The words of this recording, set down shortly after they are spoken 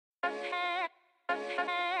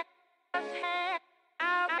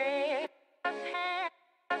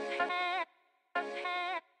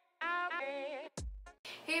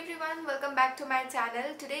welcome back to my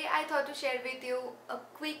channel. Today I thought to share with you a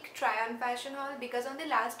quick try on fashion haul because on the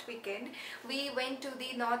last weekend we went to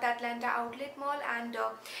the North Atlanta outlet mall, and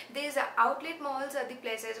these outlet malls are the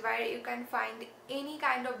places where you can find any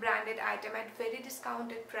kind of branded item at very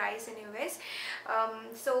discounted price in US.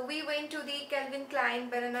 So we went to the Calvin Klein,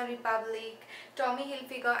 Banana Republic, Tommy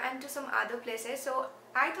Hilfiger and to some other places. So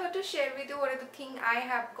I thought to share with you what are the things I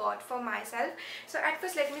have got for myself. So at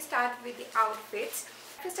first let me start with the outfits.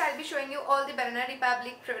 First I'll be showing you all the Banana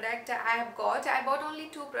Republic product I have got. I bought only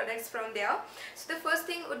 2 products from there. So the first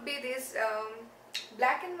thing would be this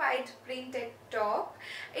black and white printed top.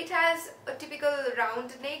 It has a typical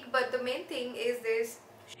round neck, but the main thing is this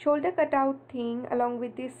shoulder cutout thing along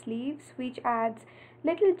with the sleeves, which adds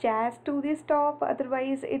little jazz to this top.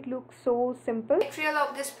 Otherwise it looks so simple. The material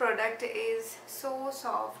of this product is so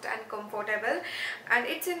soft and comfortable, and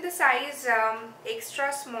it's in the size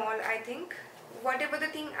extra small. I think whatever the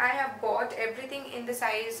thing I have bought, everything in the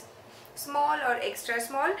size small or extra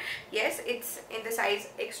small. Yes, it's in the size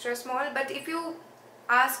extra small, but if you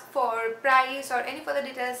ask for price or any further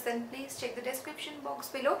details, then please check the description box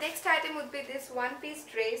below. Next item would be this one-piece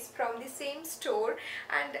dress from the same store,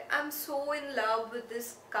 and I'm so in love with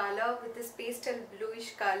this color, with this pastel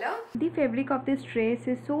bluish color. The fabric of this dress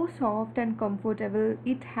is so soft and comfortable.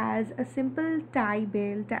 It has a simple tie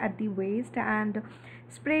belt at the waist and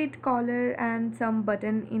sprayed collar and some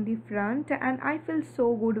button in the front, and I feel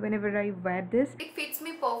so good whenever I wear this. It fits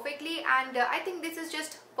me perfectly, and I think this is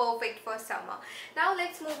just perfect for summer. Now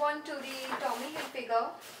let's move on to the Tommy Hilfiger.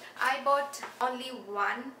 I bought only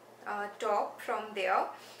one top from there,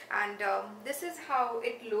 and this is how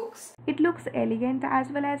it looks. It looks elegant as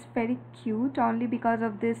well as very cute only because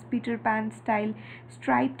of this Peter Pan style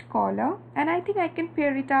striped collar, and I think I can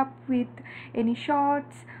pair it up with any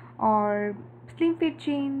shorts or slim fit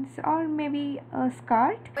jeans or maybe a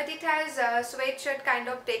skirt. But it has a sweatshirt kind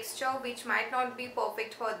of texture which might not be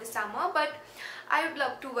perfect for the summer, but I would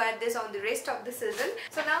love to wear this on the rest of the season.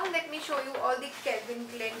 So now let me show you all the Calvin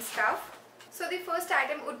Klein stuff. So the first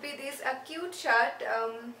item would be this a cute shirt,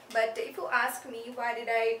 but if you ask me why did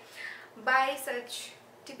I buy such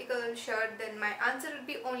typical shirt, then my answer would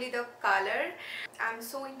be only the color. I'm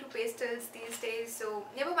so into pastels these days, so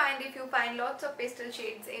never mind if you find lots of pastel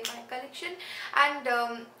shades in my collection, and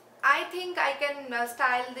I think I can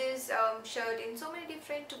style this shirt in so many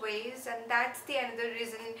different ways, and that's the another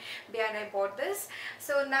reason behind I bought this.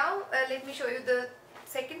 So now let me show you the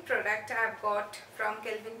second product I have got from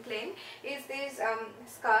Calvin Klein. Is this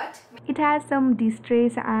skirt. It has some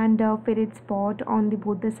distress and faded spot on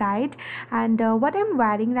both the side, and what I'm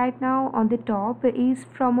wearing right now on the top is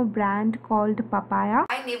from a brand called Papaya.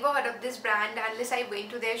 I never heard of this brand unless I went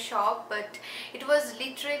to their shop, but it was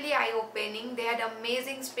literally eye-opening. They had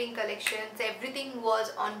amazing spring collections. Everything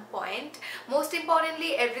was on point. Most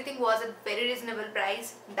importantly, everything was at very reasonable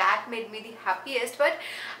price. That made me the happiest. But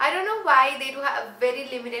I don't know why they do have a very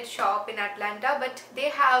limited shop in Atlanta, but they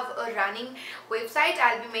have a running website.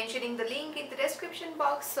 I'll be mentioning the link in the description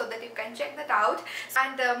box so that you can check that out.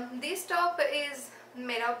 And this top is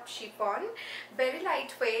made of chiffon, very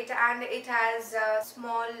lightweight, and it has a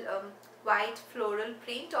small white floral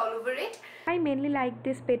print all over it. I mainly like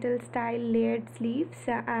this petal style layered sleeves,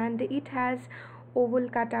 and it has oval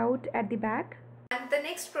cutout at the back. And the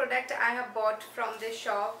next product I have bought from this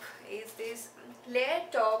shop is this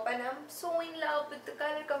layered top, and I'm so in love with the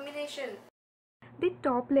color combination. The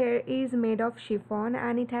top layer is made of chiffon,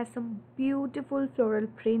 and it has some beautiful floral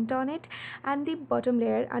print on it, and the bottom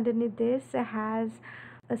layer underneath this has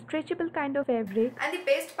a stretchable kind of fabric. And the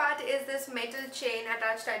best part is this metal chain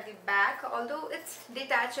attached at the back, although it's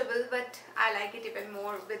detachable, but I like it even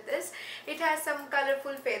more with this. It has some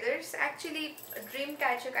colorful feathers, actually a dream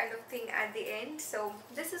catcher kind of thing at the end, so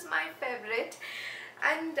this is my favorite.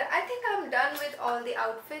 And I think I'm done with all the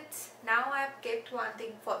outfits. Now I've kept one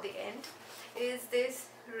thing for the end, is this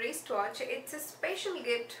wristwatch. It's a special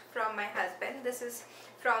gift from my husband. This is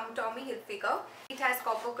from Tommy Hilfiger. It has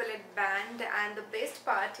copper colored band, and the best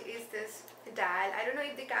part is this dial. I don't know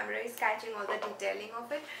if the camera is catching all the detailing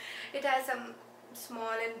of it. It has some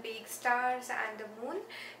small and big stars and a moon.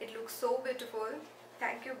 It looks so beautiful.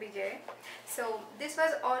 Thank you, BJ. So this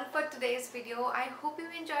was all for today's video. I hope you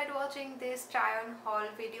enjoyed watching this try on haul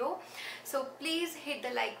video. So please hit the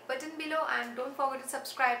like button below, and don't forget to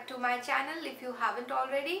subscribe to my channel if you haven't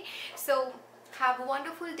already. So have a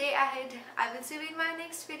wonderful day ahead. I will see you in my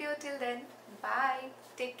next video. Till then, bye.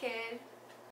 Take care.